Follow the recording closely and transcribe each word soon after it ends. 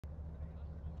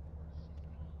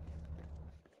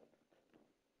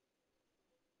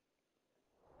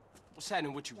What's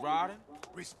happening with you, Ryder?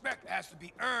 Respect has to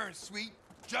be earned, sweet,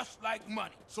 just like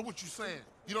money. So what you saying?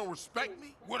 You don't respect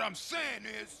me? What I'm saying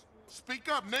is, Speak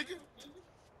up, nigga.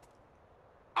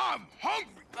 I'm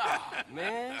hungry. Ah,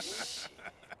 man, shit.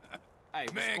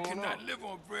 Hey, what's Man going cannot on? live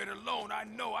on bread alone. I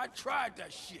know. I tried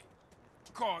that shit.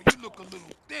 Carl, you look a little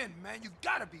thin, man. You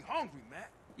gotta be hungry, man.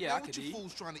 Yeah, man, I what could you eat.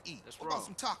 fools trying to eat? That's What about wrong.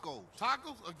 some tacos?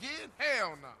 Tacos again?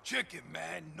 Hell no. Chicken,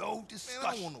 man. No Man, discussion.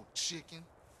 I don't want no chicken.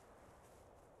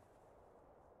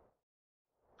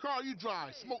 Carl, you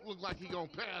dry. Smoke look like he gonna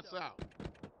pass out.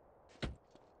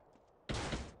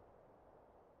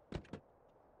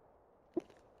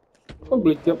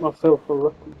 Probably get myself a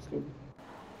record soon.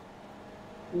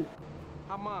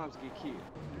 How moms get killed?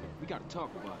 We gotta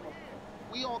talk about it.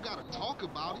 We all gotta talk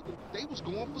about it. They was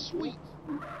going for sweets.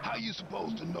 How you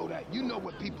supposed to know that? You know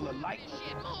what people are like.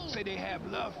 Say they have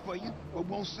love for you, but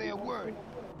won't say a word.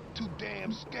 Too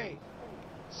damn scared.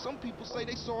 Some people say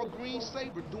they saw a green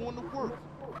saber doing the work,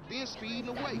 then speeding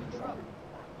away.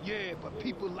 Yeah, but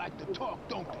people like to talk,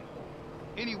 don't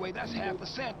they? Anyway, that's half of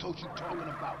Santos you talking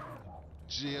about.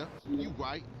 Yeah, you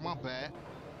right. My bad.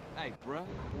 Hey, bruh.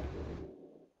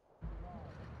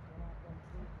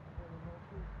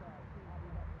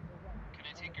 Can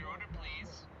I take your order,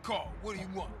 please? Carl, what do you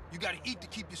want? You gotta eat to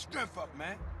keep your strength up,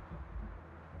 man.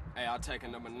 Hey, I'll take a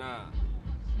number 9.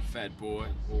 Fat boy.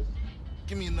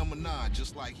 Give me a number 9,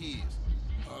 just like his.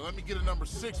 Let me get a number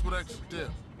 6 with extra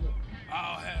dip.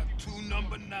 I'll have 2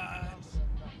 number 9s,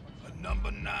 a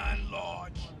number 9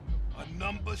 large, a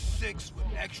number 6 with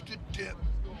extra dip,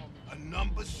 a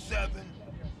number 7,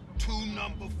 2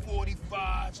 number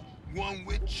 45s, 1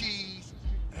 with cheese,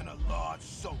 and a large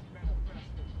soda.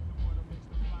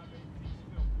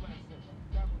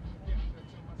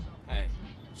 Hey,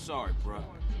 sorry, bruh.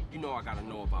 You know I gotta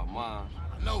know about mine.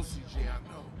 I know, CJ,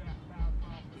 I know.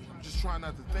 I'm just trying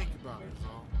not to think about it, that's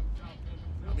all.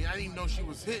 I mean, I didn't even know she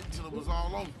was hit until it was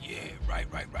all over. Yeah, right.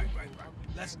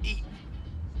 Let's eat.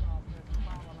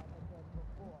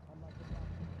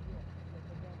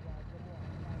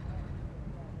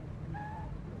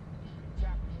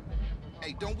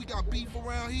 Hey, don't we got beef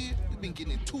around here? We been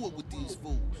getting into it with these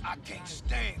fools. I can't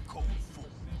stand cold food.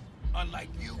 Unlike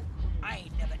you, I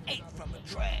ain't never ate from a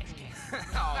trash can.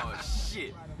 Oh,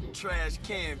 shit. Trash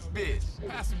can bitch.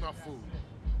 Pass me my food.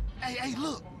 Hey,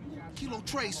 look. Kilo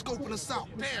Trey scoping us out.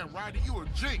 Damn, Ryder, you a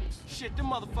jinx. Shit, them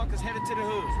motherfuckers headed to the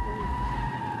hood.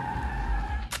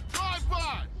 Drive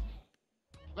by.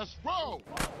 Let's roll.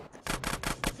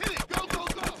 Hit it, go.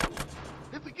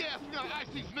 Hit the gas, we gotta ice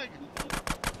these niggas.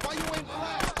 Why you ain't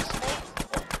relaxed,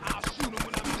 Smoke? I'll shoot him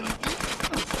when I'm done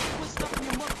eating. Quit stuffing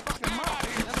your motherfucking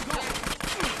mouth. Let's go.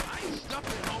 I ain't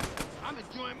stuffing, homie. I'm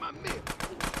enjoying my meal.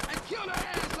 I killed her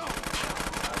ass off.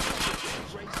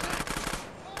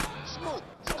 Smoke,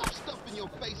 stop stuffing your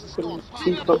face and start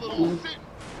Clean popping up a a little little bit. bit.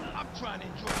 I'm trying to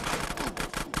enjoy my food.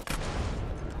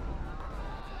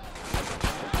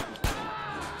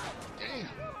 Damn,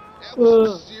 that was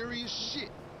some serious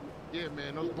shit. Yeah,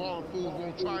 man, those baller fools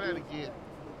won't try that again.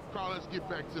 Carl, let's get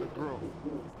back to the grove.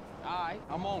 Alright,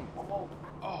 I'm on it.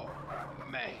 Oh,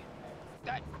 man.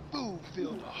 That food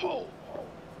filled a hole.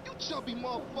 You chubby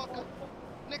motherfucker.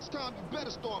 Next time you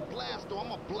better start blast or I'm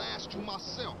gonna blast you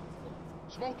myself.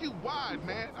 Smoke, you wide,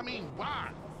 man. I mean,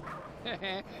 wide.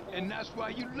 And that's why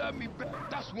you love me,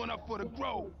 that's one up for the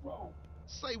grove.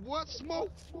 Say what,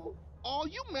 Smoke? All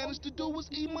you managed to do was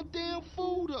eat my damn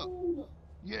food up.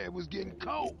 Yeah, it was getting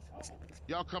cold.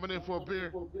 Y'all coming in for a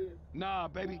beer? Nah,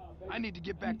 baby, I need to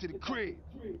get back to the crib.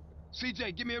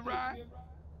 CJ, give me a ride.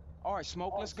 Alright,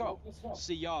 Smoke, let's go.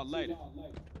 See y'all later.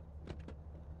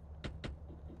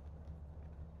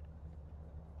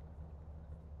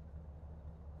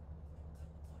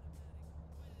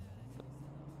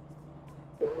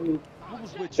 What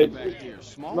was with you back there,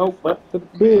 Smoke? Nope, back to the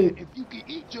Man, bed. if you can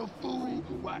eat your food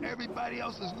while everybody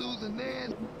else is losing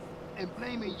theirs and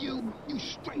blaming you, you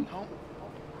straight, homie.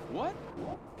 What?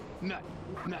 Nothing.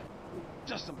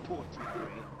 Just some poetry,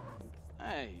 man.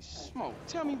 Hey, Smoke,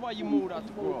 tell me why you moved out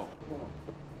the grove.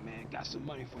 Man, got some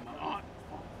money from my aunt.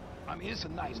 I mean, it's a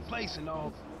nice place and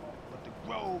all, but the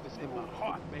grove is in my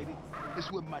heart, baby.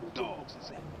 It's where my dogs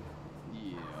is at.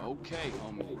 Yeah, okay,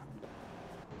 homie.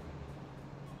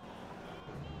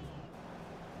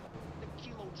 The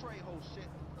Kilo Trejo shit.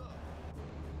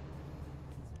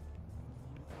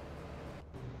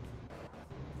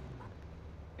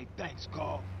 Hey, thanks,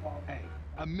 Carl. Hey,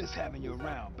 I miss having you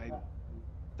around, baby.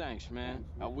 Thanks, man.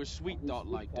 I wish Sweet thought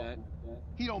like that.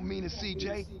 He don't mean it,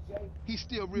 CJ. He's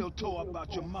still real tore up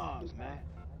about your moms, man.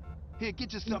 Here,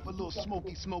 get yourself a little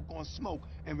smoky smoke on smoke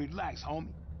and relax,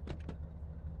 homie.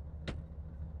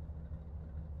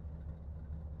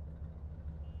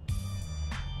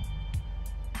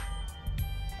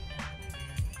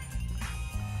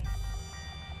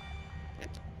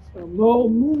 More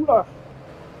moolah.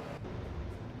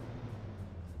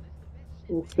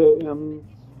 Okay, I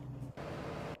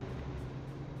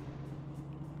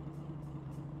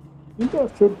think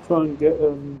I should try and get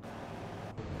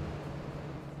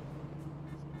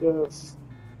yes,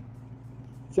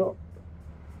 shop.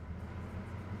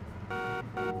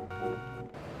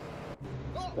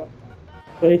 That,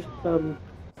 hey,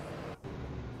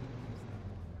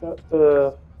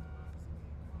 that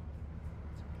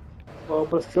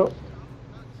barber shop,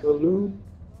 saloon.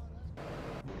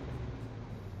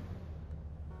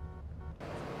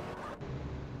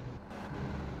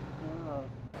 Ah,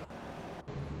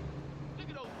 Look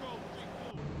at those Grove Street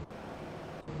fools.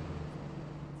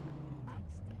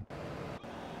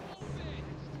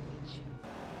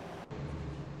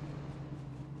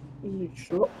 any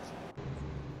shops?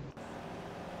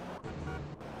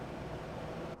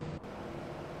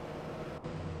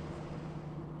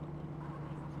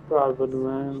 Driving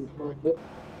around a little bit.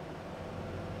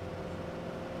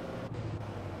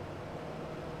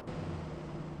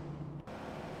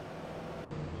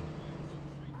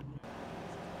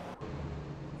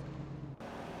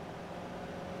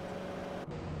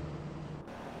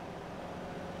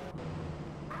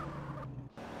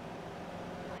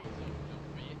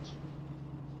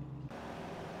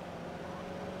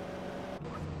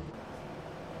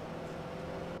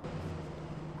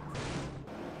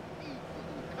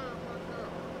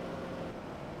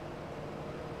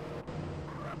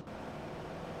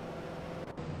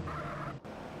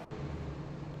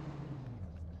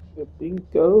 The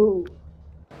bingo.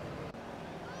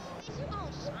 Is you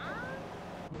on slime?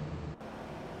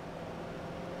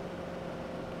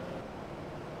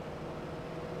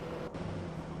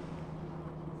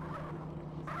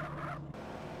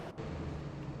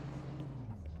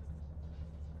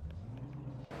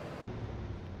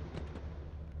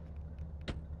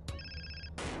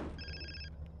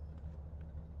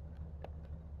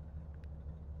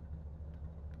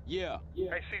 Yeah.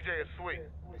 Hey, CJ, it's Sweet.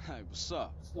 Hey, what's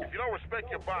up? If you don't respect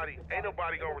your body, ain't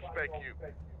nobody gonna respect you.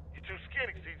 You're too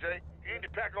skinny, CJ. You need to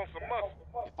pack on some muscle.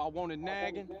 If I wanted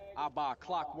nagging, I'd buy a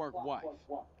clockwork wife.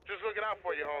 Just looking out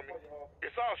for you, homie.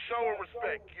 It's all show and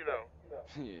respect, you know.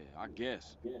 Yeah, I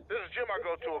guess. There's a gym I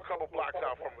go to a couple blocks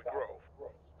out from the Grove.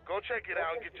 Go check it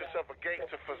out and get yourself a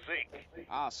gangster physique.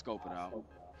 I'll scope it out.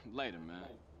 Later, man.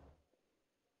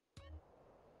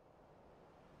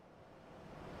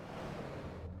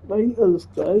 Later,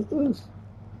 guys.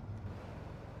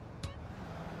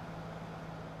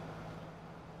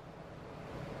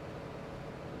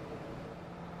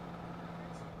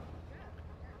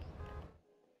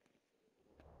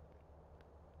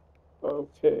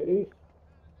 Okay.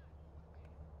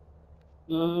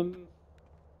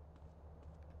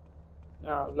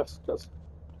 Now let's just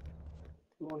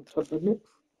go on to the next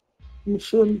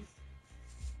mission.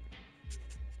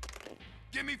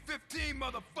 Give me 15,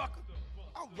 motherfucker.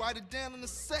 I'll write it down in a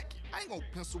second. I ain't gonna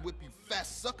pencil whip you, fat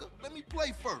sucker. Let me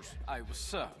play first. Hey,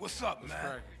 what's up? What's up,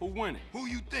 man? Who winning? Who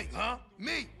you think, huh?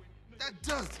 Me. That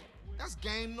does it. That's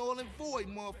game null and void,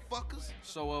 motherfuckers.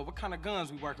 So, what kind of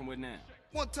guns we working with now?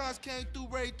 One times came through,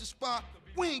 raided the spot.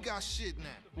 We ain't got shit now.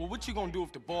 Well, what you gonna do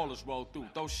if the ballers roll through?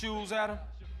 Throw shoes at them?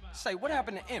 Say, what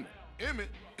happened to Emmett? Emmett?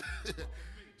 Shit,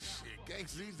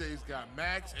 gangsters these days got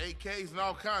Macs, AKs, and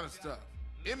all kind of stuff.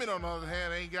 Emmett, on the other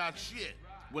hand, ain't got shit.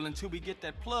 Well, until we get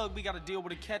that plug, we gotta deal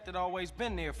with a cat that always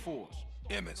been there for us.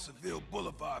 Emmett, Seville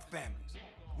Boulevard families.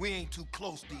 We ain't too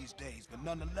close these days, but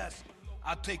nonetheless,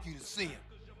 I'll take you to see him.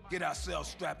 Get ourselves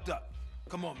strapped up.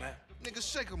 Come on, man. Nigga,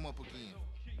 shake him up again.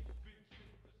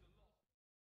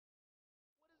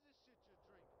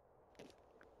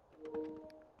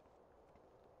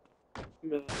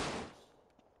 Man.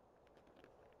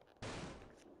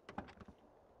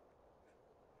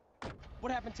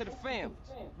 What happened to the families?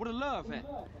 Where the love at?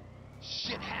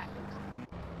 Shit happens.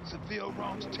 Seville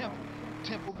wrongs Temple.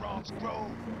 Temple wrongs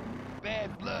Grove.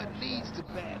 Bad blood leads to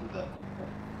bad blood.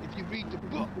 If you read the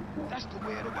book, that's the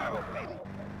way of the world, baby.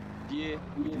 Yeah,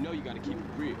 you know you gotta keep it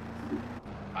real.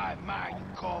 I admire you,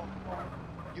 Carl.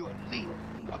 You're a leader,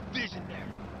 a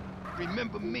visionary.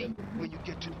 Remember me when you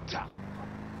get to the top.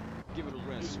 Give it a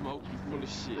rest, Smoke. You full of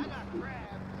shit.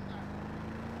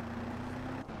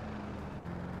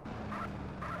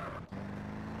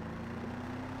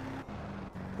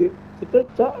 Get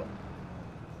that top.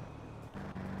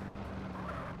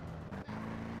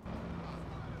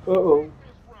 Uh-oh.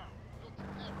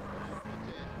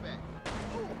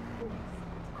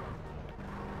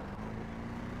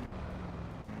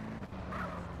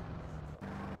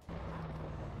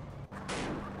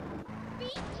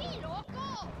 BT,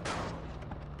 loco!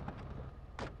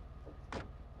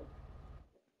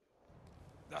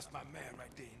 The That's my man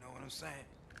right there, you know what I'm saying?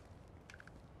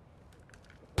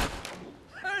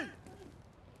 Hey!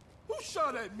 Who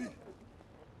shot at me?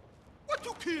 What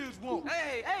you kids want?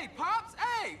 Hey, Pops!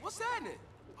 Hey, what's happening?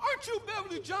 Aren't you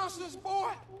Beverly Johnson's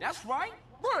boy? That's right.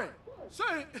 Brent,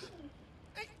 say,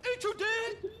 ain't you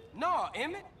dead? No,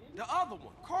 Emmett. The other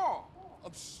one, Carl.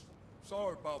 I'm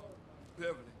sorry about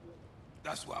Beverly.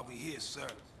 That's why we here, sir.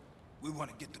 We want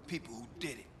to get the people who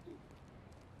did it.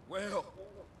 Well,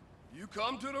 you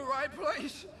come to the right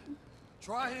place.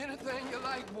 Try anything you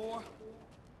like, boy.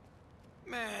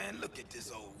 Man, look at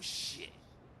this old shit.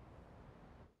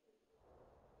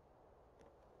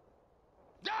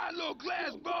 Die, little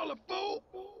glass baller, fool!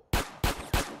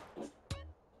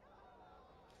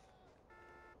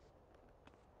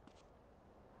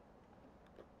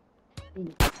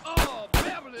 Oh,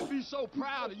 Beverly be so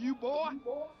proud of you, boy.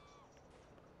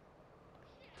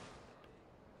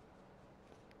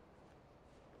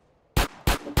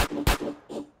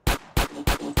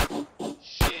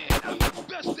 Shit, I'm the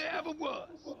best there ever was.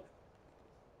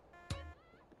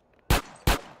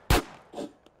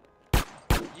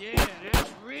 Yeah, that's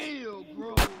real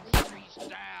Grove Street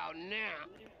style now.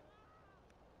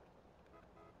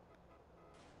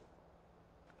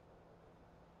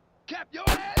 Cap your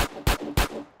ass?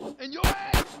 And your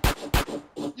ass?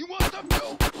 You want some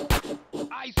too?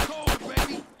 Ice cold,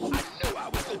 baby. I knew I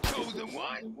was the chosen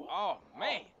one. Oh,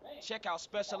 man. Check out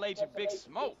Special Agent Big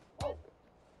Smoke.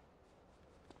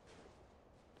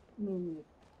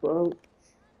 Well,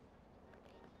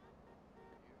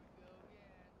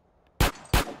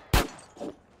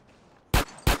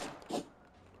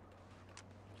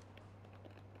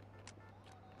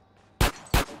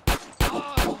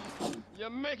 Oh, you're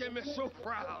making me so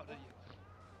proud of you.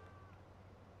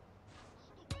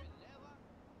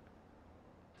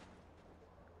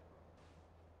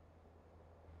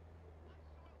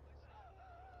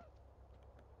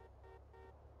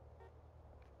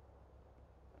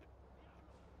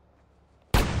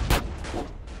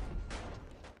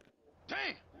 Damn,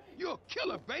 you're a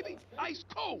killer, baby. Ice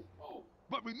cold.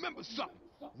 But remember something.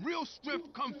 Real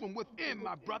strength comes from within,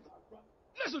 my brother.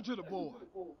 Listen to the boy.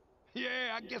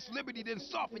 Yeah, I guess Liberty didn't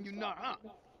soften you none, huh?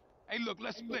 Hey, look,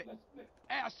 let's split.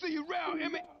 Hey, I'll see you around,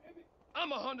 Emmett.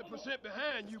 I'm 100%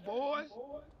 behind you, boys.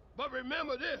 But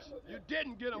remember this, you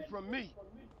didn't get them from me.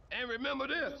 And remember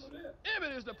this,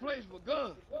 Emmett is the place for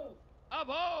guns. I've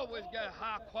always got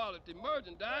high-quality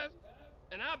merchandise,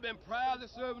 and I've been proudly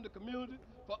serving the community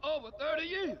for over 30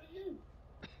 years.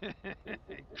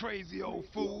 Crazy old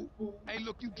fool. Hey,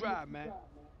 look, you drive, man.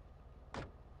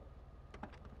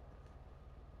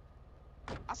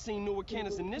 I seen newer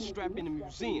cannons in this strap in the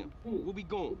museum. Where we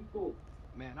going?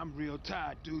 Man, I'm real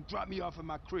tired, dude. Drop me off at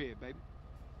my crib, baby.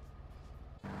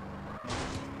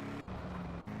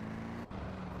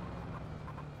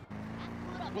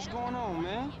 What's going on,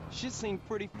 man? Shit seemed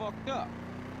pretty fucked up.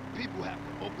 People have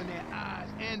to open their eyes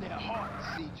and their hearts,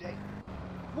 CJ.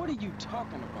 What are you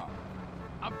talking about?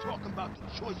 I'm talking about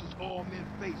the choices all men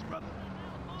face, brother.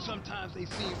 Sometimes they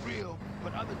seem real,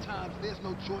 but other times there's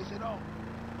no choice at all.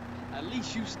 At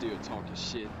least you still talking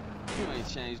shit. You ain't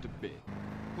changed a bit.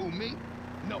 Who, me?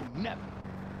 No, never.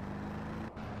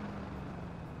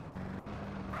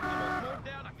 No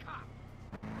down a cop.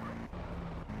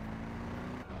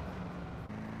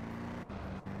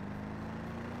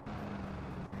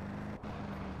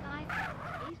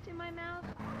 Taste in my mouth.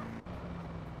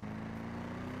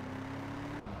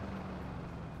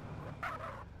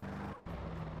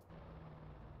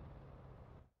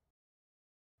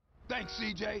 Thanks,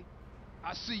 CJ.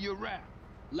 I see you around.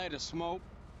 Later, Smoke.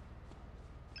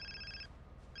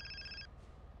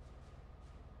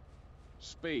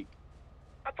 Speak.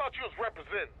 I thought you was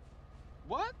representing.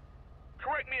 What?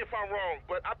 Correct me if I'm wrong,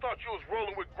 but I thought you was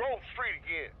rolling with Grove Street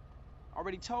again.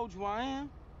 Already told you I am.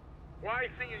 Well, I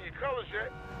ain't seen you in your colors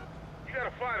yet. You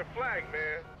gotta fly the flag,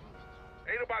 man.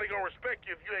 Ain't nobody gonna respect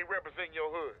you if you ain't representing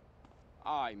your hood.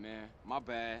 Alright, man. My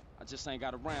bad. I just ain't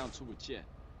got around to it yet.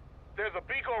 There's a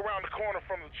Beagle around the corner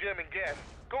from the gym and gas.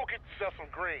 Go get yourself some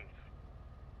greens.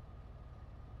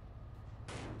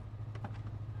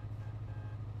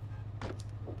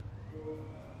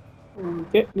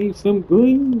 get me some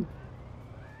green.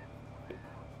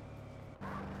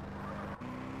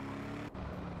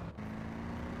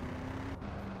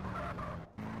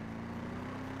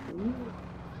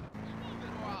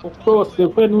 Of course,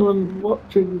 if anyone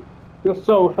watching just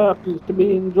so happens to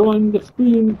be enjoying the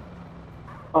stream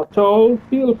at all,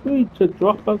 feel free to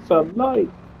drop us a like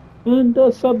and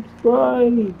a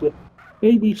subscribe.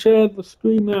 Maybe share the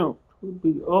stream out. Would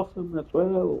be awesome as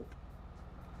well.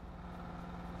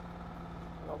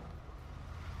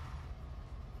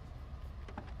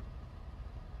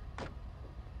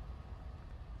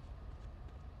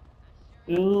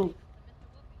 Yeah.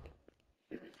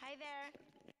 Hi there.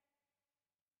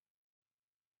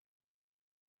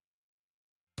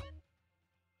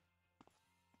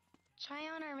 Try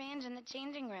on our range in the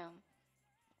changing room.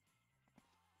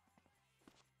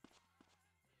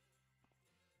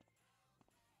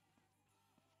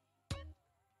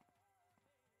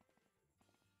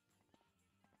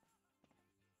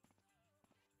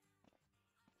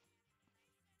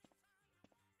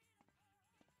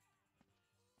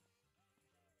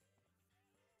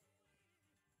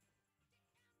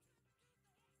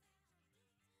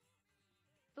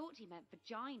 Thought he meant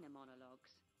vagina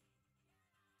monologues.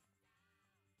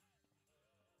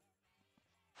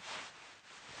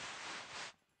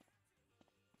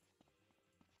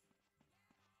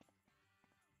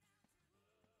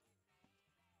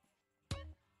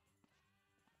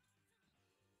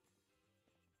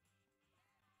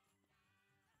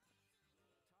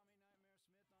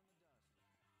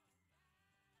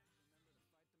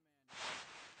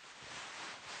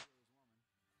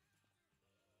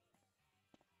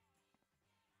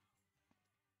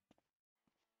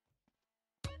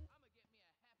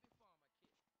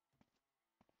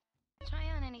 Try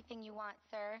on anything you want,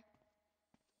 sir.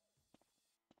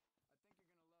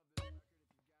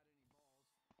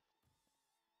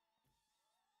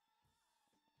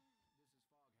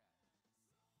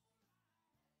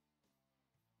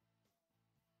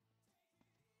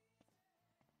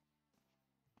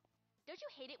 Don't you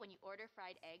hate it when you order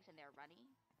fried eggs and they're runny?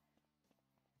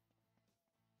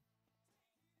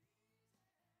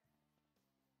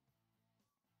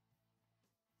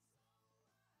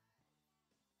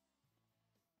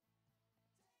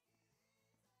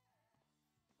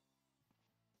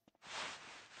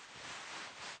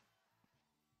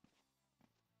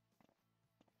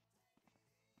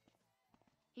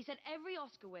 He said every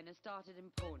Oscar winner started in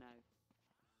porno.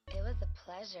 It was a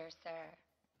pleasure, sir.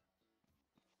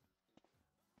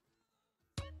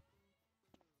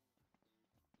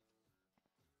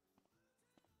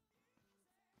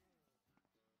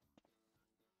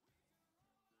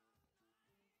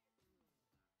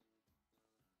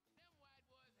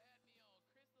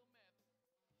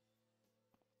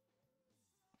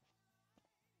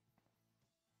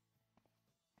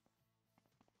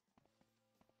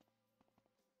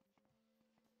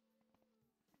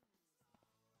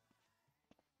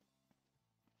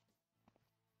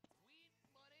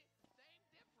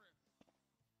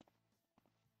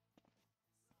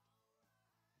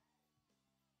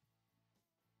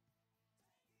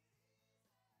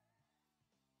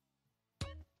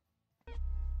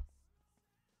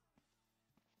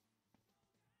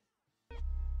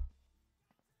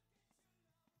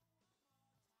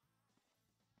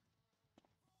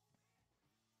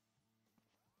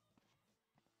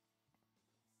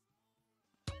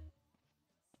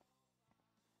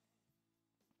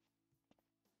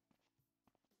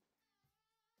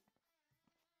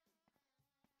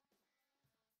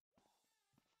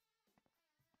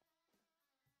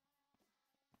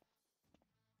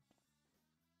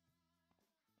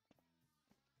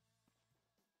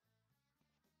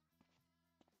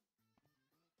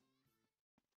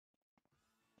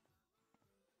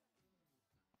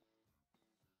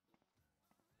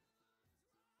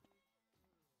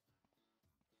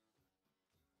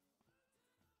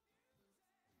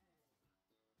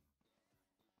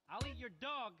 I'll eat your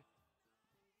dog.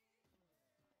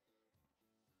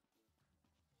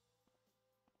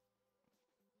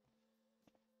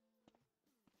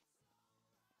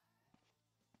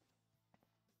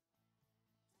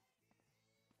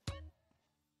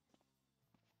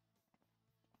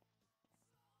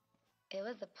 It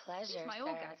was a pleasure, My sir.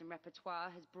 orgasm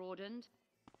repertoire has broadened.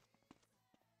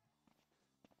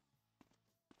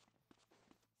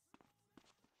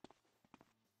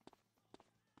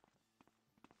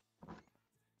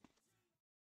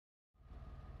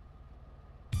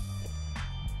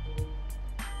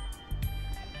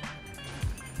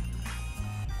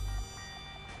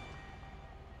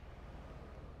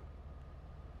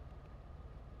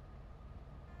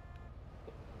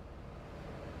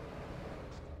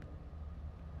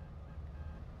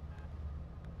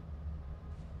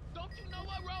 Don't you know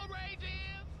what road rage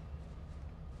is?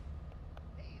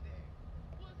 Hey there.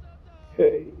 What's up, dog?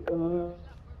 Okay,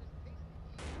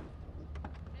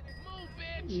 Move,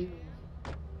 bitch! yeah.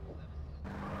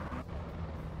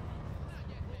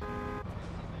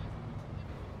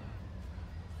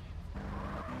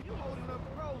 You holding up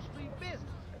Grove Street business.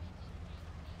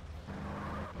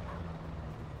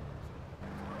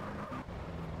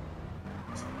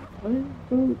 I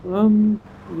don't,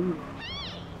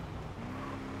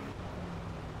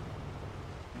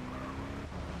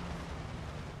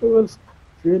 it was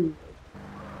Jim.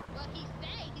 Well, he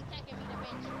say he taking me to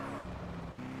Venture.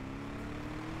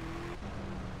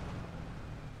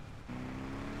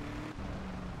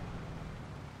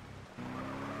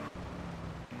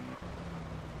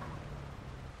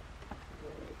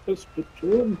 Mr.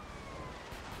 Jim.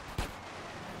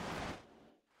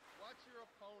 Watch your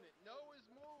opponent. Know his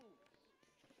moves.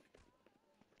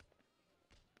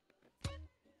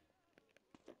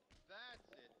 That's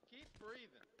it. Keep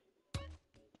breathing.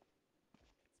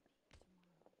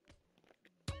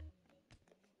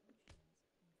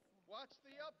 Watch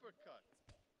the uppercut.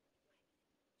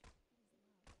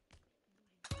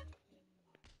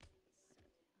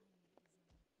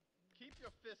 Keep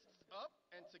your fists up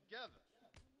and together.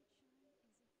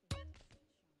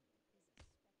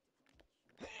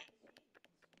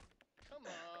 Come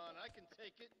on, I can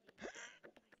take it.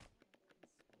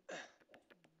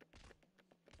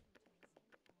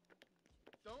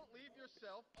 Don't leave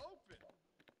yourself open.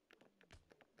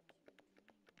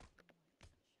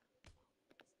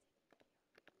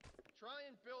 Try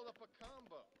and build up a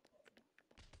combo.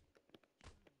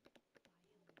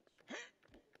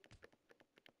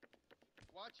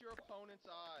 Watch your opponent's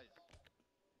eyes.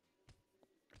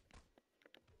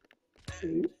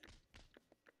 Use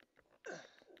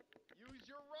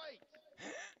your right.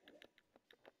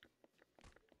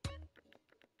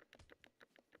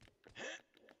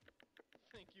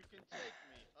 Think you can take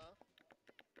me, huh?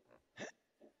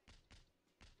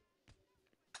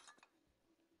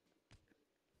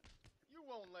 You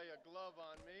won't lay a glove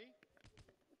on me.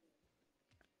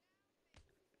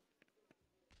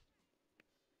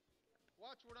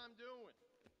 Watch what I'm doing.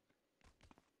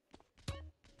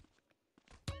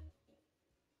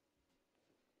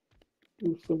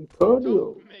 Do some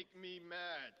cardio. Don't make me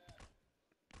mad.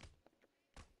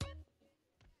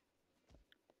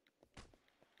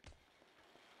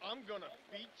 I'm gonna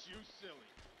beat you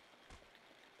silly.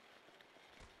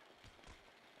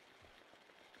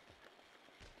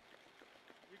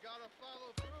 You gotta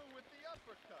follow through with the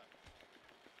uppercut.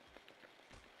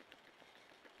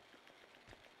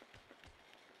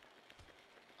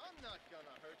 I'm not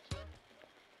gonna hurt you.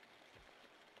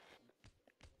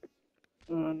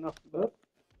 Enough of that.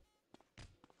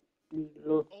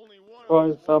 We'll Only one try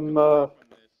of us some walk away from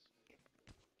this.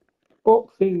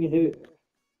 boxing here.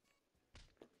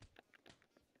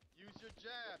 Use your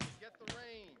jab to get the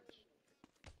range.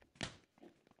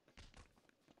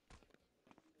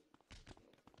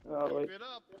 Alright. Keep it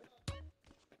up.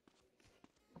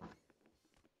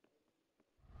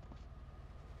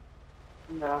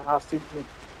 Nah, I think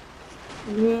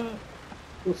yeah.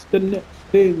 What's the next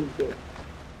thing then?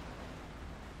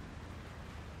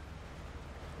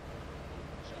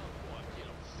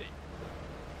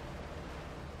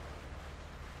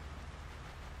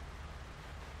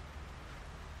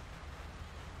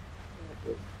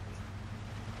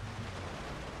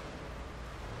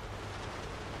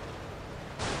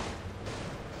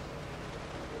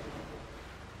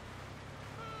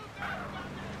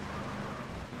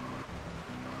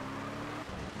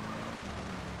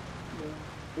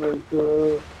 Like,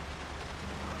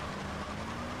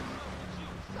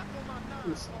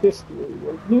 it's this way,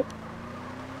 wasn't it?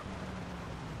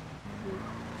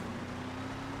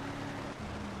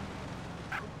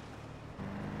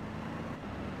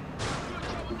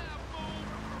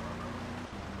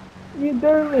 You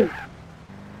doing?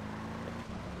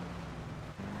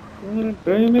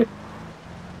 Damn it.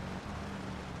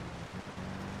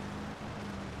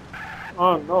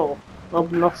 Oh no,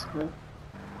 I've lost me.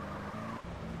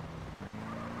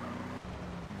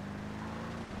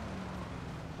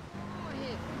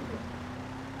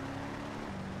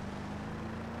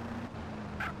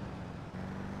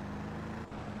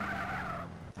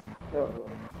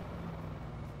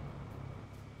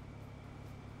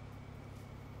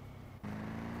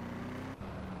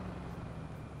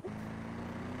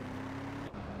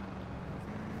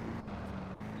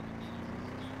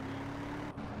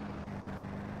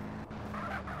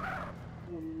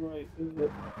 Right, is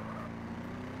it?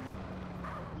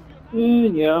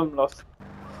 Yeah, I'm lost.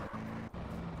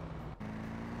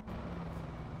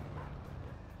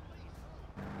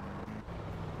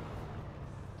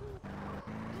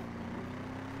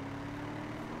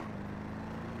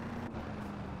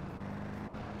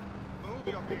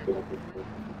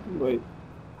 Wait.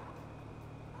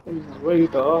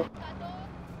 Radar.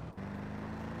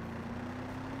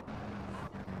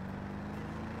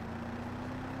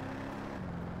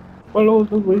 Follow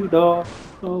the radar.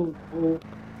 Oh, oh.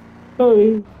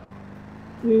 Sorry.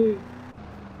 Yeah.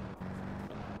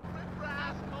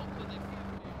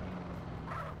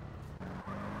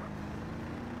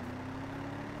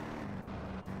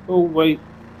 Oh, wait.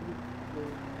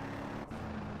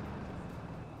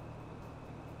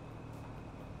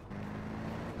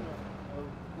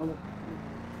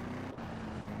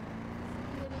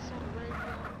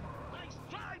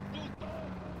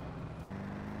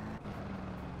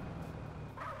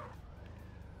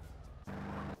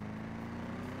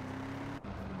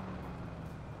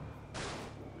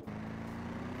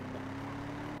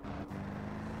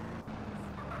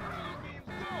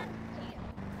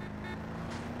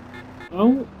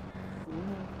 Oh.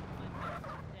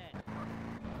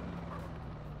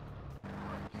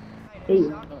 Hey.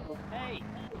 Hey!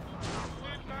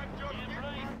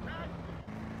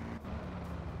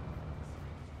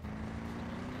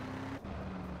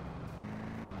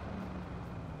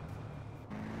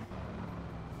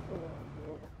 Damn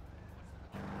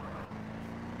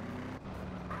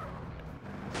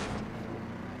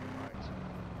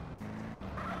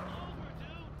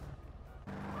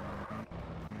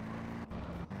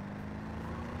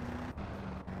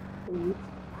right!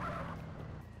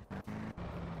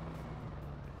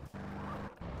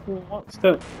 What's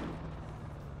that?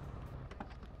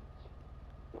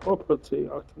 Property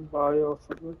I can buy or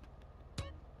something.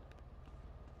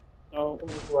 Oh,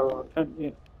 well, I can't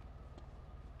yet.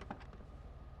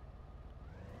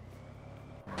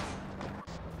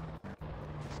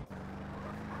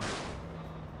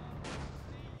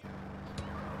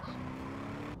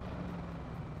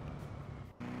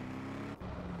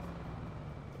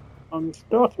 I'm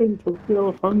starting to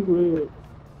feel hungry.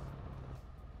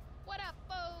 What up,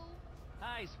 fool?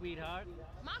 Hi, sweetheart.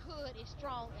 My hood is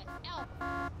strong as ever.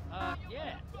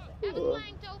 Yeah. Ever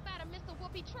slang dope out of Mr.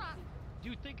 Whoopi truck? Do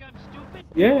you think I'm stupid?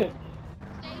 Yeah.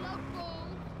 Stay low, fool.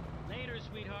 Later,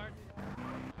 sweetheart.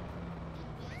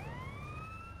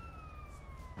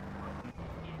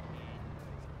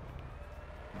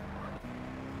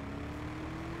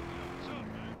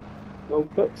 Go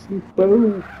get some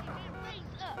food.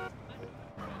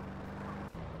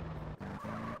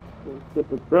 Go get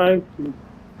the drive-thru.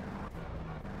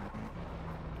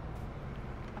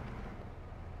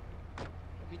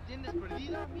 ¿Qué tienes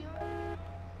perdida, mija?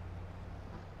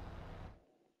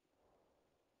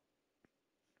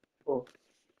 Oh.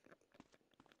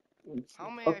 How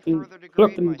may I Fucking further degrade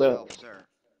clucking bell. myself, sir?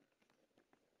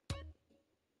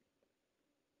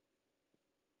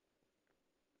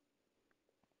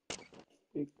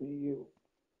 Big me you.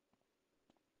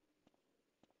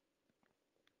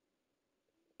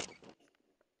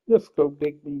 Let's go,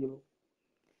 big me you.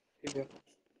 Yeah.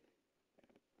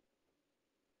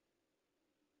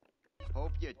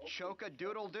 Hope you choke a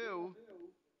doodle doo.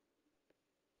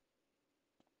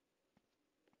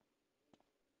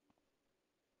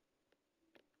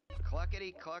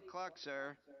 Cluckety cluck cluck,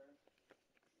 sir.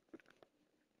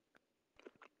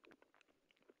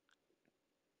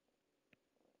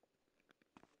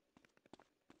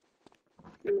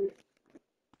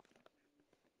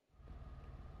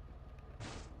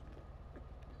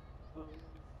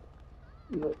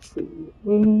 Let's see.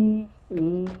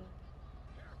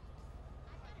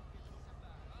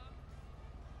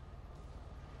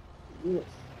 Yes.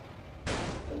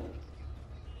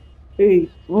 Hey,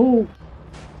 move.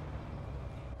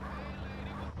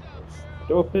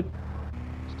 Stop it.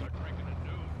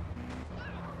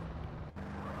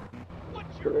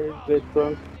 Crazy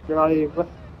drunk driver.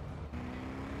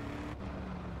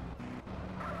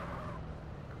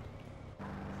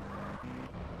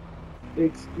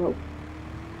 Big smoke.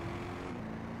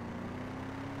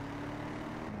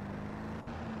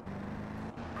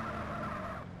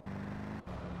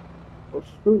 Oh,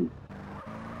 shoot.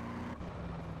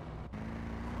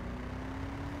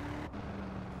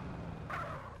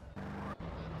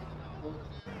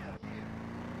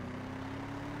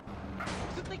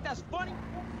 You think that's funny?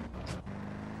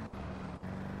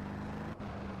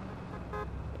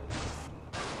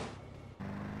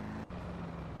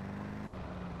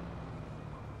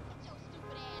 Get your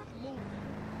stupid ass moving.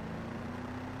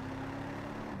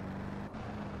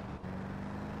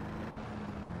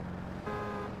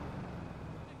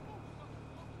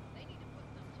 They need to put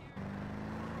some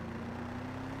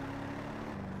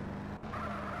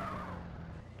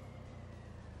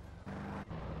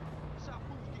That's how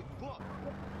fools get booked.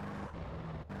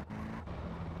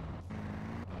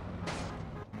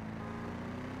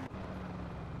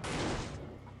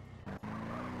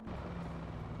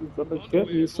 You're gonna get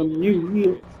me some new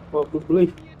wheels,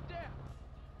 probably.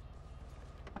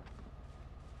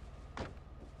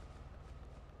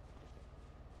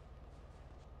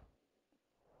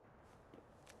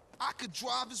 I could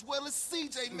drive as well as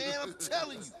CJ, man, I'm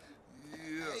telling you.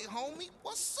 Hey, homie,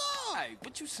 what's up? Hey,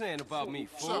 what you saying about me,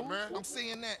 fool? What's up, man? I'm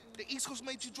saying that the East Coast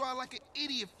made you drive like an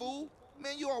idiot, fool.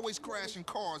 Man, you always crashing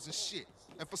cars and shit.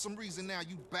 And for some reason now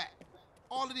you back.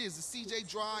 All it is CJ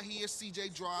drive here,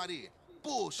 CJ drive there.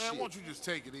 Bullshit. Man, why don't you just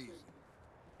take it easy?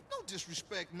 No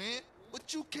disrespect, man,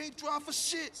 but you can't drive for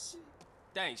shit.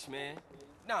 Thanks, man.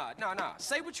 Nah.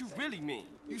 Say what you really mean.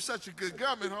 You such a good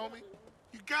gunman, homie.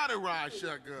 You gotta ride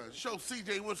shotgun. Show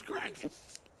CJ what's cracking.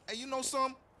 Hey, you know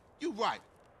something? You right.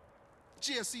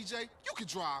 Yeah, CJ, you can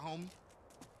drive, homie.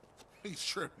 He's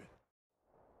tripping.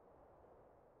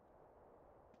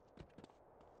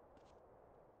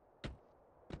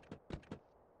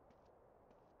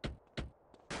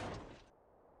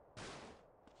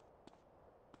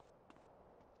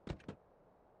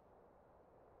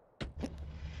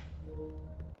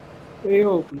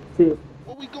 They'll be too.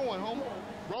 Where we going, homie?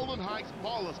 Rolling Heights,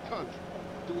 Ballers Country.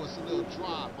 Do us a little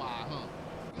drive-by, huh?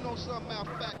 You know something,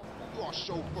 matter of fact, you are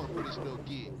chauffeur for this little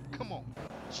gig. Come on.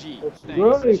 Gee, That's thanks,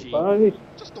 right, G. buddy.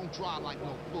 Just don't drive like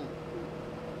no fool.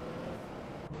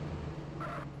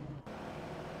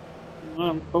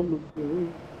 I'm coming to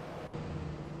you.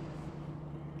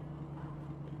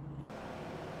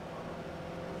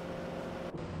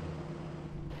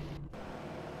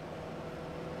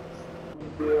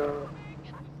 Yeah.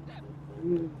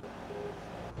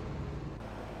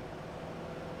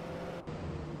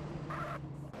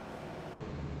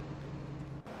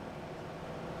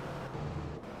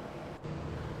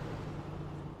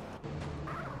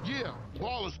 Yeah,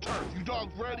 Ballers turf. You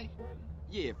dogs ready?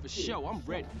 Yeah, for sure, I'm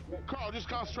ready. Carl, just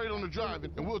concentrate on the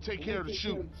driving, and we'll take care of the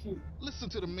shooting. Listen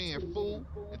to the man, fool,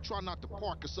 and try not to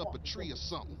park us up a tree or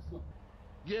something.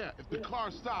 Yeah, if the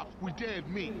car stops, we dead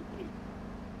meat.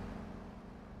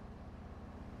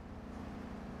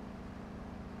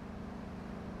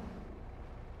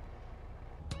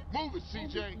 Move it,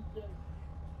 CJ.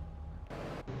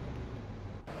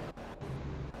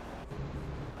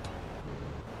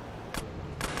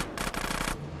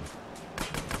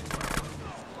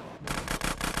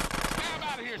 Stab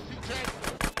out of here, CJ.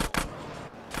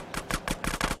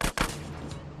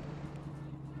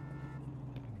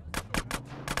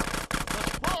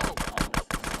 Let's roll.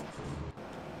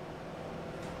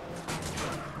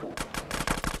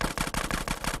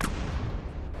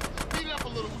 Speed it up a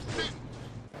little. We're sitting.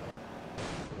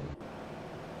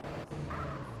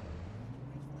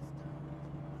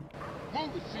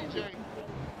 Move it, CJ.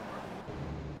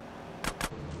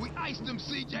 We iced them,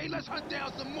 CJ. Let's hunt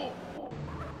down some more.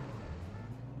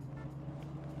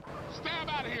 Stab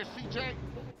out of here, CJ.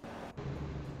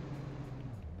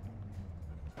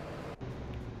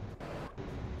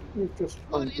 You just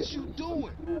What find is it. you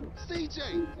doing?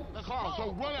 CJ! Now, Carl,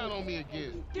 don't run out on me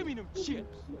again. Give me them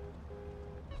chips.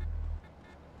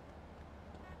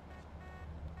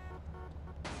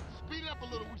 Speed it up a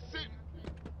little. We're sitting.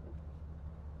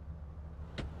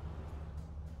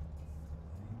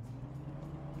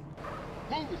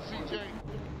 Move it, CJ. I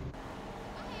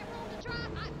had room to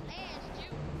drive. I blast you.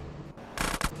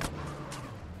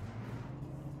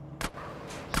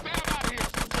 Stab out of here,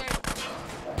 CJ.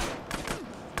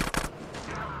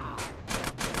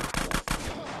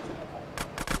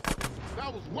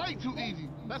 That was way too easy.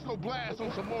 Let's go blast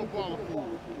on some more baller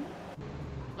food.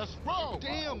 Let's roll.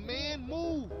 Damn, man,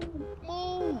 move!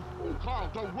 Move! Carl,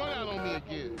 don't run out on me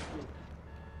again.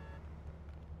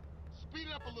 Speed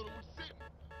it up a little. We're sitting.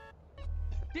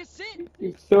 This it?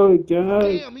 You sorry,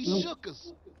 guys. Damn, he shook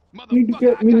us. Need to Motherfucker,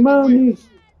 get I me got the whip. monies.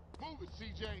 Move it,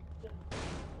 CJ.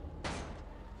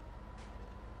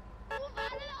 Move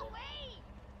out of the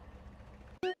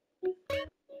way.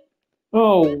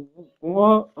 Oh,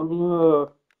 what?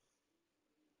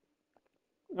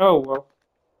 Oh, well.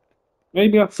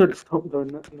 Maybe I should stop doing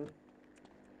that now.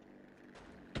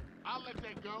 I'll let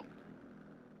that go.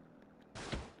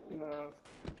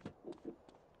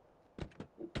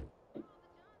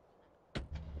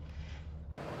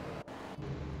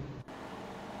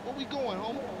 Where we going,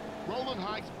 homie? Rolling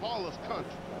Heights, Ballers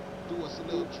Country. Do us a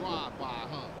little drive-by,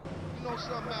 huh? You know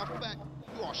something, matter of fact,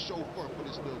 you are chauffeur for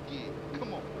this little gig.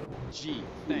 Come on. Gee,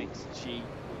 thanks, G.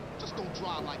 Just don't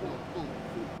drive like no fool.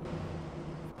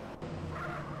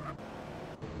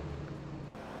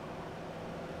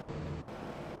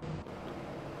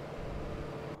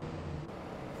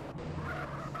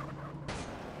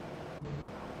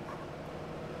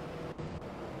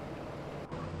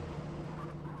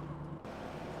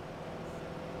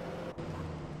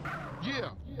 Yeah,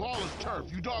 Ballers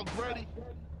turf. You dogs ready?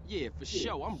 Yeah, for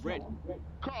sure, I'm ready.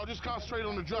 Carl, just concentrate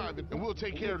on the driving, and we'll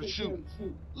take care of the shooting.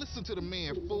 Listen to the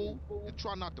man, fool, and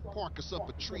try not to park us up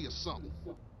a tree or something.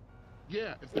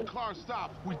 Yeah, if the car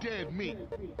stops, we dead meat.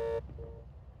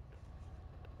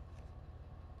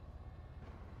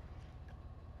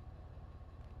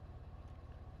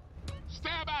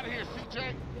 Stab out of here,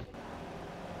 CJ.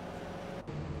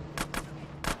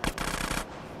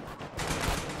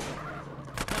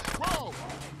 Let's roll.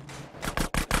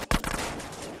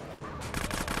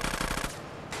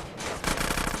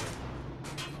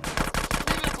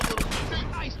 Speed up a little. We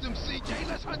iced them, CJ.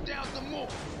 Let's hunt down some more.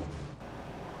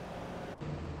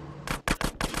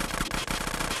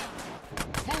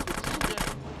 Move it,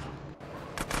 CJ.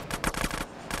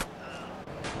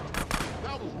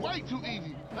 That was way too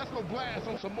easy. Let's go blast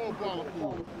on some more baller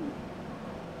food.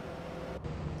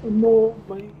 Some more,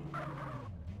 man.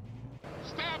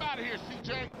 Stab out of here,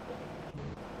 CJ.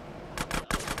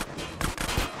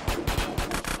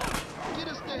 Get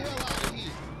us the hell out of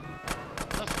here.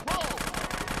 Let's roll.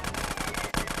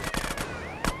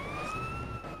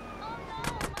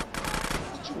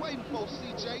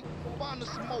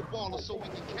 smaller so we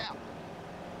can cap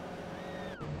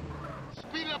them.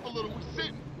 Speed it up a little, we're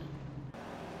sitting.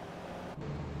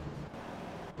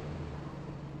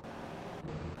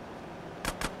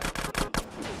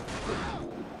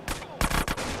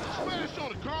 Smash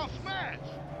on it, Carl, smash!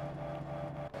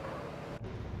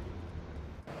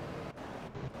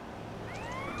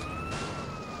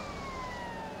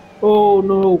 Oh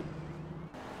no!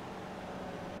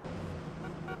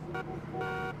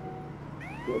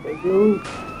 There they go.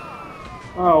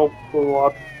 Oh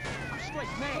God. I'm straight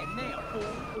mad now,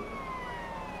 fool.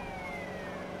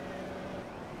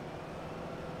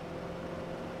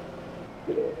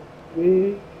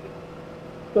 We're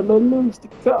gonna lose the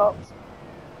cops.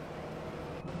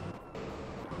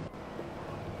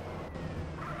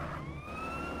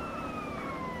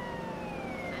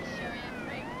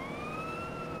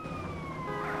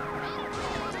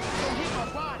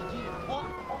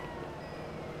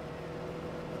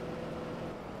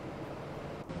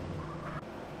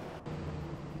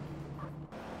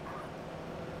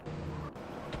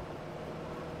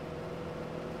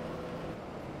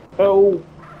 Oh.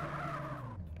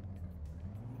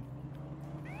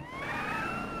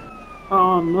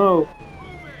 Oh no.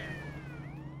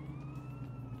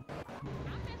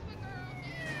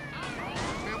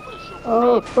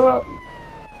 Oh fuck.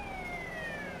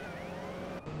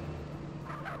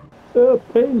 The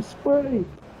pain spray.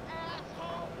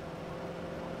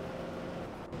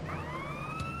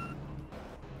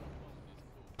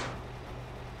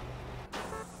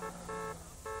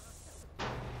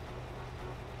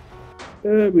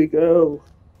 There we go.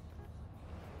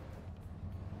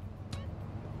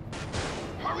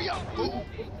 Hurry up, fool!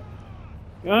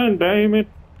 God damn it.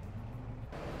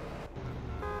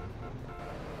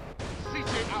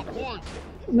 CJ outwarned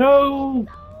you. No!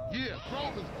 Yeah,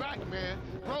 Grove is back, man.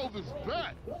 Grove is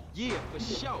back. Yeah, for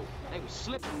sure. They was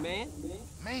slipping, man.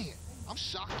 Man, I'm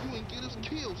shocked you ain't get us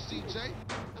killed, CJ.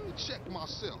 Let me check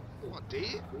myself. Am I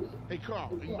dead? Hey,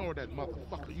 Carl, ignore that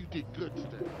motherfucker. You did good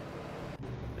today.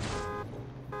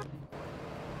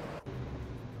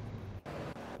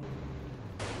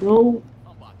 No.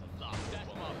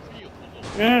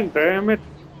 God damn it.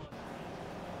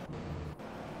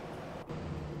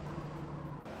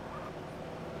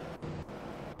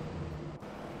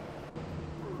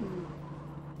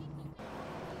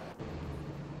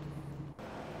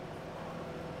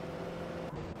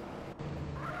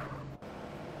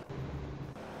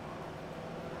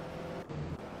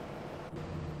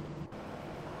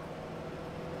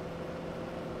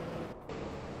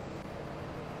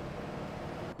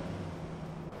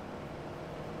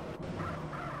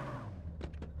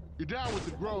 You're down with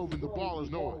the Grove and the ball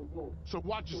is knowing. So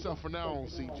watch yourself from now on,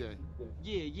 CJ.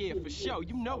 Yeah, for sure.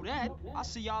 You know that. I'll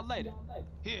see y'all later.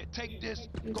 Here, take this.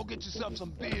 Go get yourself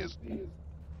some beers.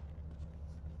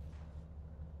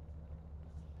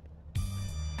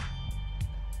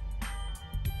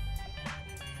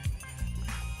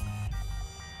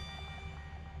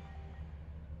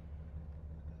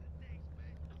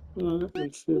 Let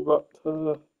me see what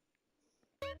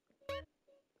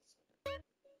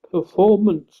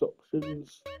performance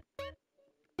options.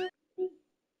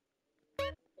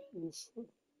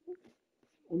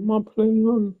 What am I playing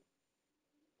on?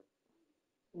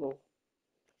 Oh,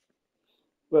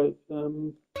 wait,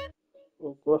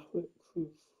 or graphics is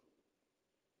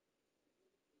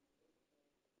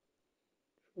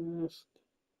just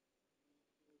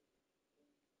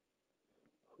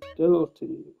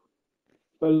fidelity.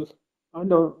 Well, I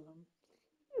don't.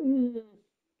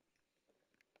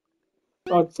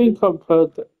 I think I've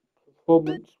heard that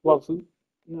performance wasn't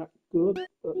that good,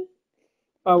 but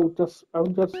I'll just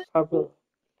have a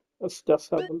let's just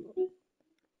have a look.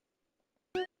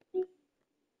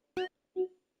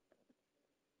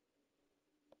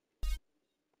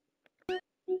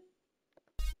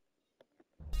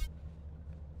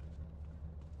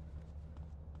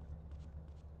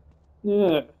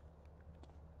 Yeah,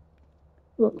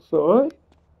 looks alright.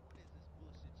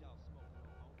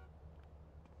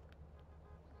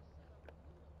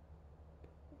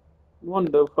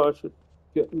 Wonder if I should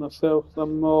get myself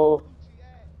some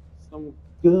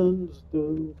guns,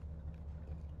 do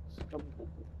some.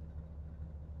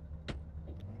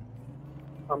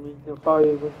 I mean, if I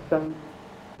even can.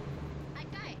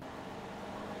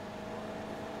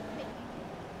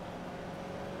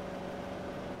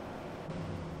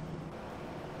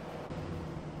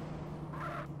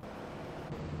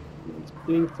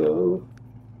 Bingo.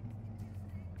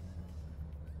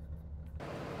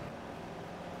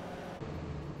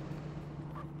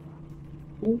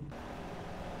 Ooh.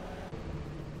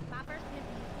 My first gift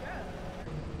is drugs.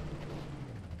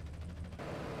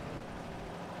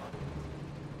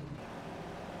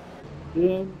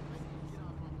 Yeah.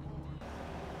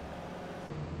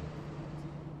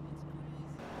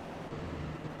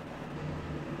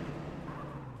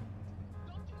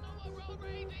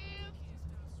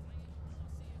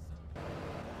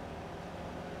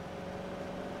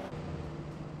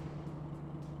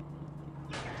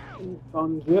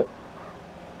 On jet.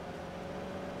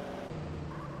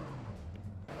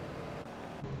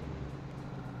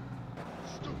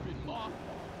 Stupid moth.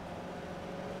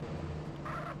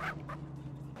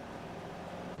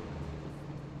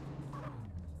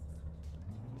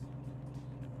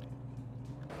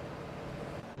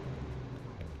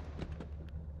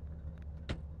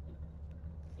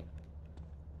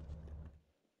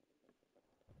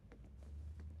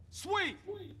 Sweet!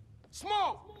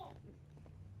 Smoke!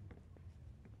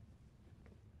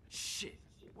 Shit,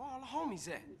 where all the homies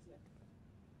at?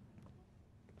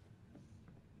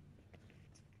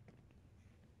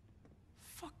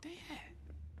 Fuck they at?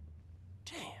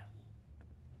 Damn.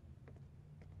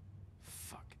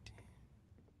 Fuck it.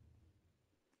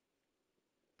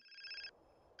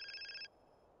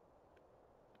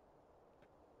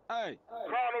 Hey.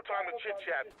 Carl, no time to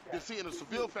chit-chat. Been seeing a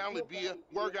Seville family beer,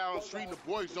 work out on the street, and the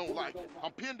boys don't like it.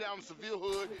 I'm pinned down in Seville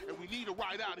hood, and we need a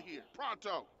ride out of here.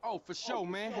 Pronto. Oh, for sure,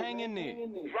 man. Hang in there.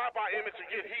 Drop by Emmett and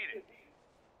get heated.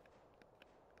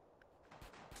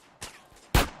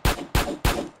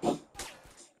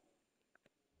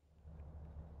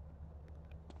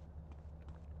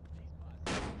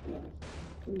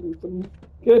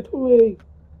 Get away!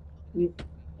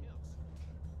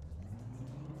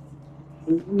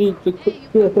 You need to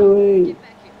get away!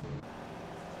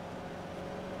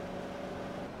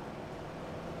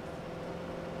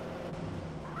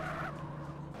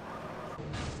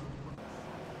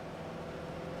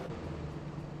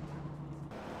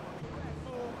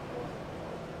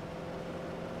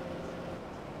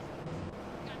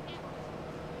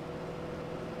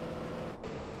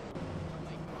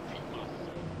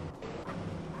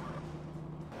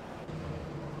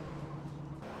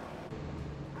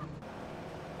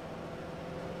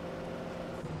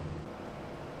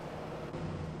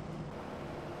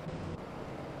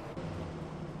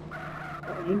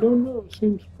 I don't know, it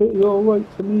seems pretty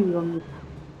alright to me on the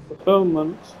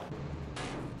fulfillments.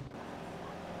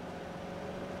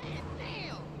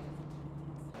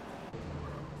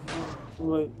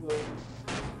 Wait.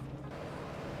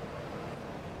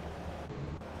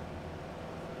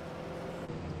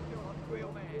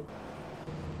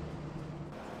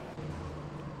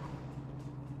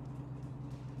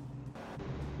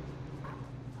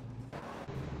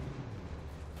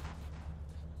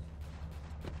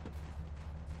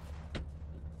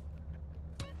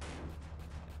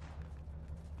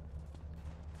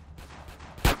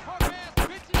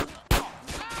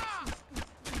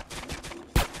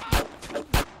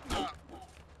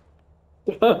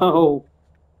 Oh.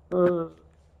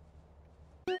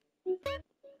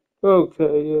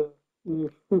 Okay, yeah.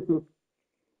 You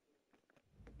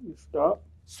stop.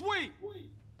 Sweet!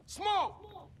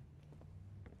 Smoke!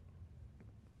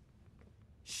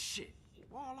 Shit,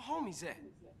 where all the homies at?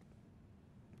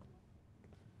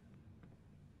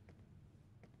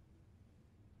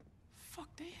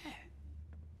 Fuck they at?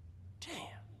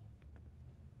 Damn.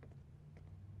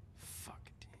 Fuck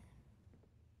it.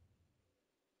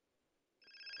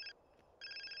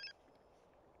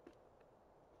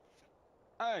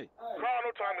 Hey. Carl,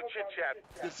 no time to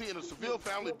chit-chat. Been seeing a Seville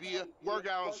family beer, work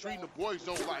out on the street, and the boys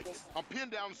don't like it. I'm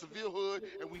pinned down in Seville hood,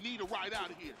 and we need a ride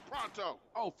out of here. Pronto.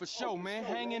 Oh, for sure, man.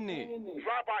 Hang in there.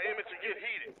 Drop by Emmett and get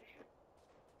heated.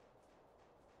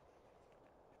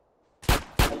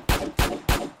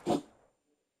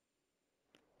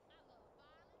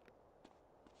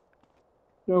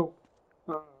 No.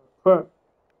 Crap.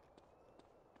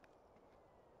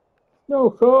 No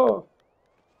car.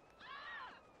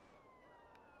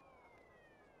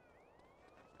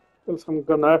 Guess I'm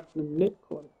gonna have to nick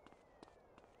one.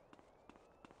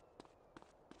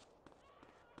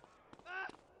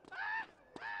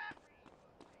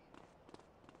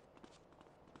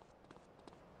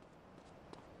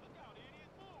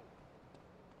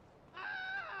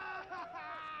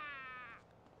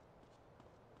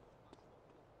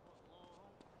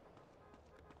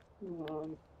 Come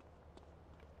on.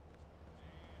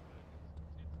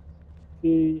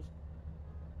 Jeez.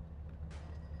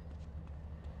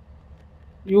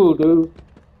 You'll do.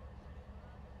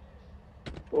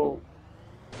 Oh.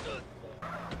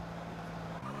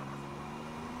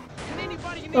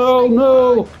 Oh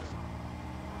no!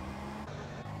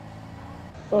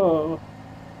 Oh.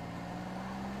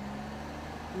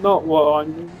 Not what I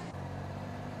need.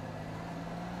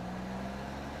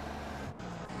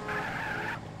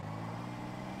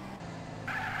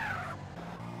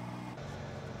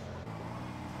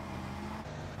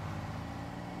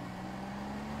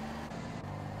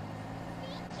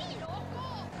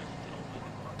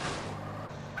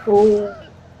 Oh.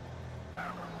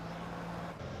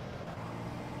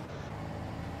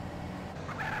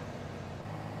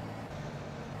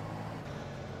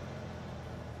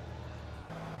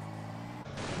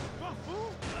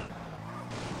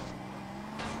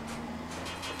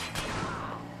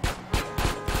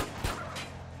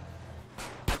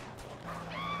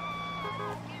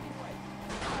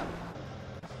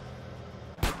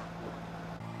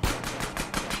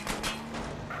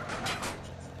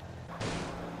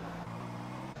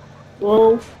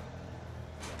 Whoa.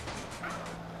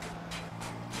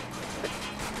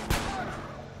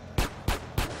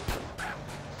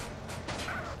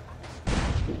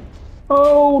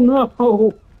 Oh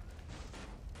no.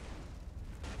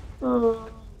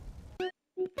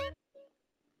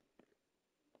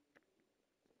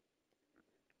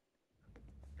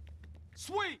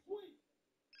 Sweet!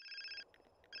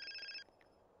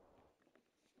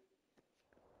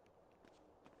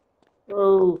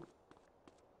 Oh.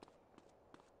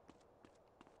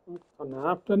 I'm gonna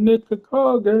have to nick a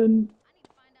car again.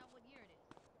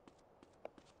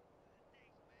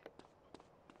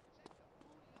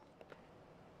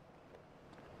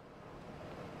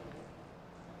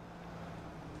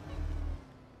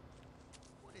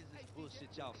 What is this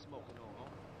bullshit y'all smoking on, huh?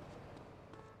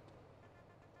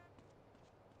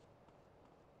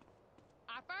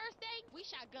 Our first date, we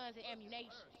shot guns and ammunition.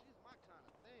 She's my kind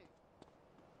of thing.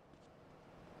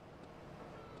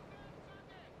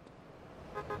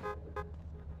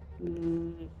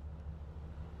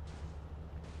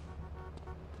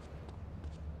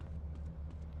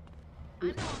 I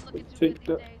know I'm looking too Take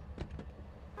good that. these days.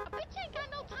 A bitch ain't got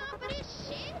no time for this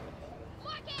shit.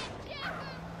 Mark ass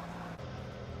Jackson.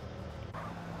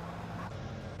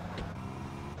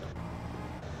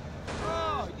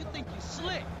 Oh, you think you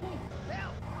slick?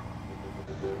 Hell.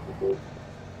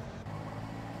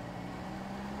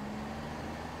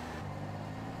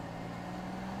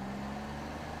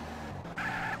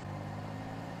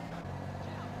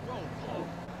 Roll call.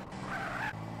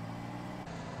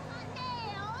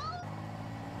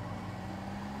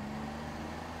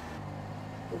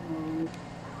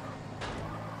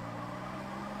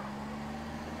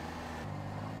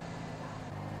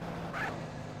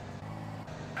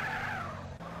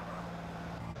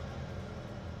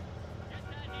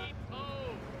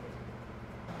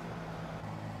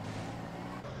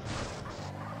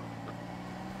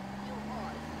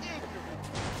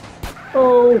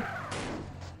 Oh.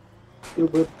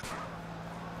 Stupid.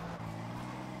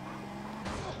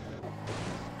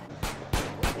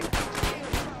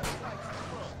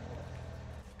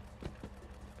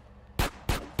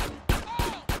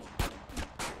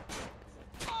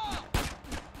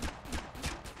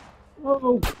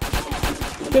 Oh.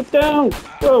 Get down.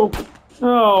 Oh.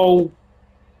 Oh.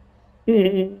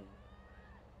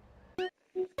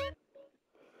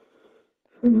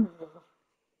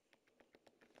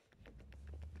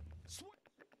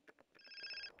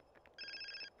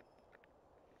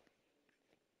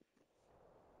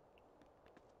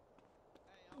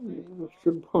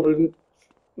 Should probably.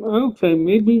 Okay,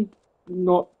 maybe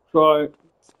not try.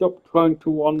 Stop trying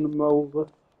to run them over.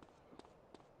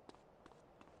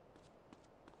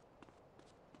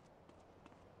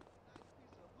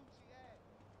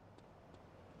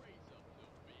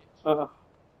 Ah.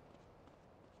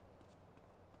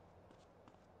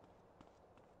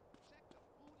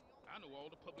 I know all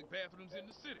the public bathrooms in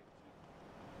the city.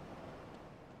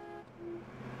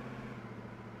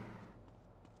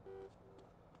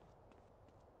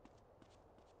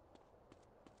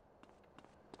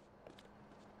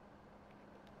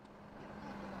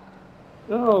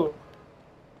 Oh.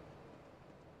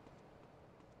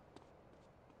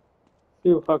 See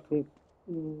if I can.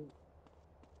 I'm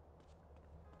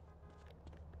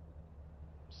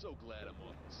so glad I'm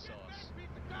off the sauce. Get that piece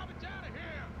of garbage out of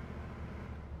here!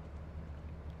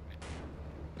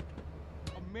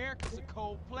 America's a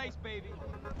cold place, baby.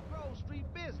 Grove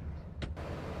Street business.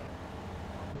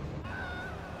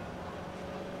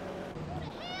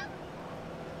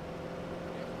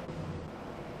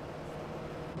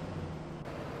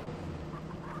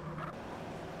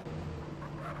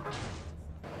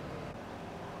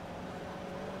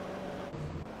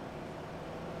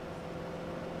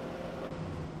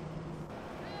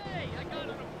 Hey, I got an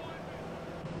appointment.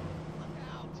 Look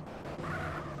out.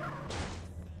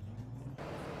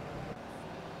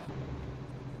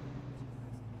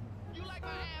 You like my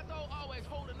asshole always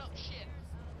holding up shit.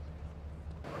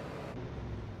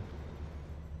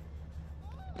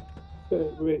 Okay,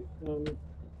 wait.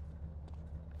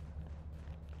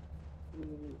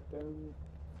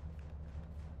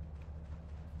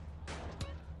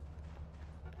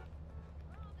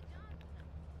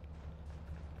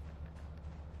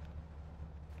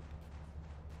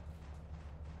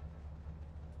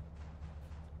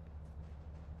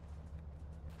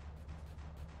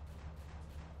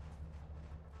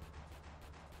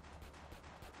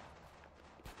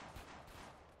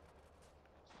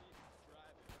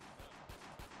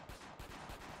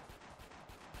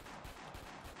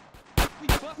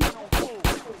 busting on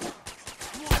fools.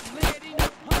 You want some lead in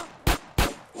it, huh?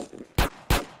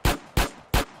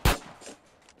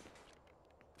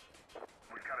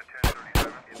 We've got a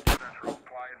 1037 in Central,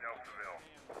 Clyde, Nelsonville.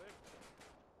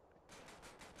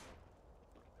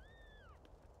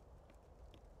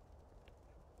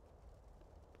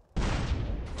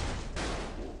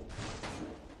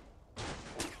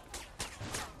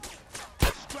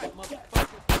 Strike,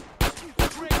 motherfucker.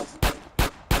 Tricks.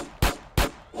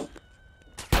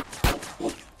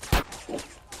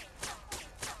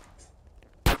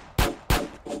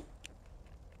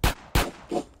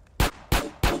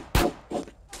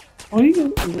 Are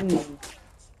you?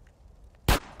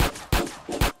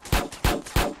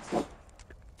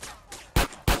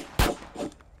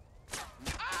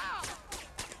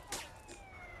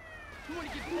 You wanna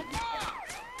get fucked up?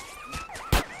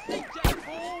 CJ,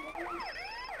 fool!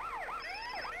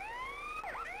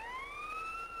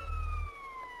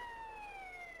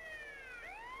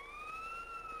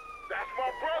 That's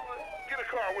my brother. Get a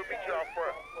car with me, y'all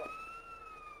front.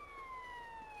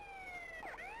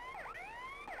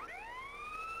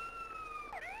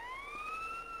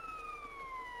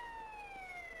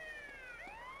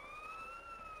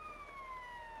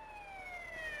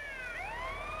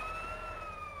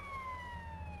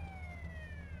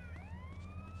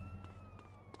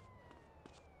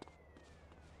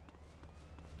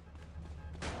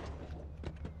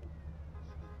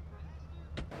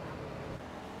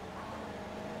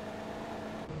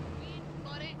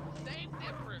 Money, same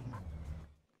difference.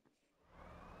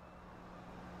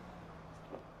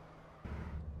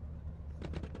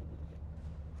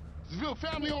 Seville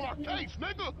family on our case,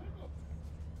 nigga.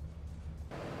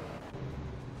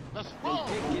 Let's roll.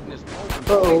 Getting this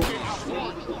Uh-oh.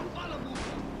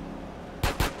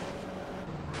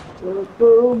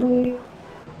 Follow me.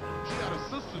 She got a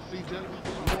sister, CJ.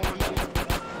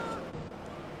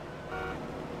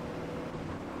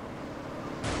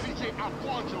 CJ, I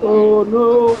want your Oh, ass. no.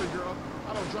 Look, girl,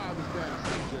 I don't drive as bad as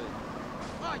CJ.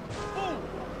 Ah, you fool!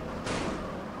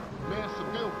 Man,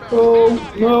 Seville family. Oh,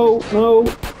 no, no.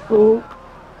 Oh,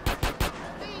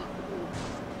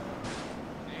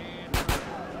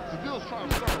 Seville's trying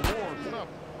to start a war or something.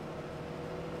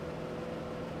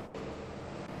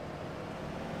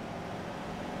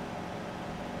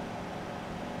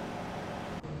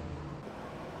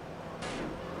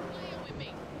 Playing with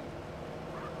me.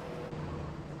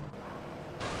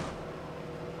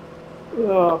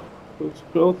 yeah. It's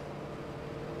close.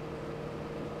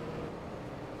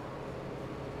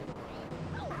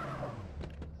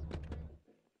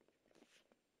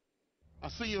 I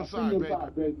see you inside,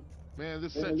 baby. Man,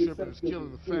 this set tripping is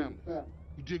killing the family.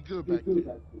 You did good back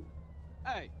there.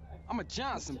 Hey, I'm a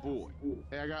Johnson boy.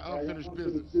 Hey, I got unfinished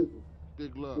business.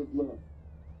 Big love.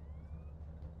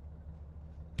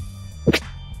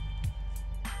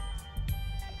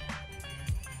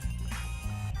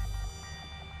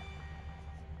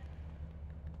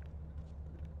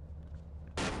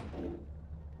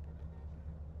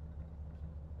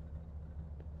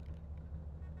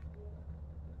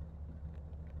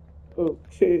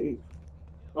 Okay.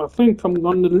 I think I'm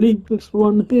gonna leave this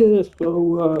one here,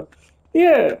 so,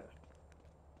 yeah.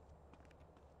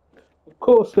 Of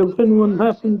course, if anyone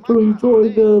happened to enjoy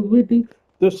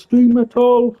the stream at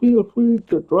all, feel free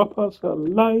to drop us a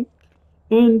like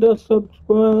and a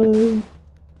subscribe.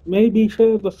 Maybe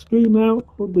share the stream out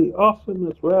would be awesome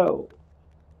as well.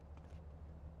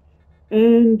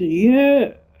 And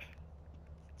yeah,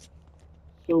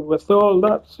 so with all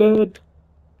that said,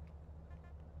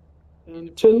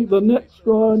 until the next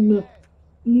one,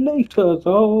 later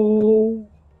though.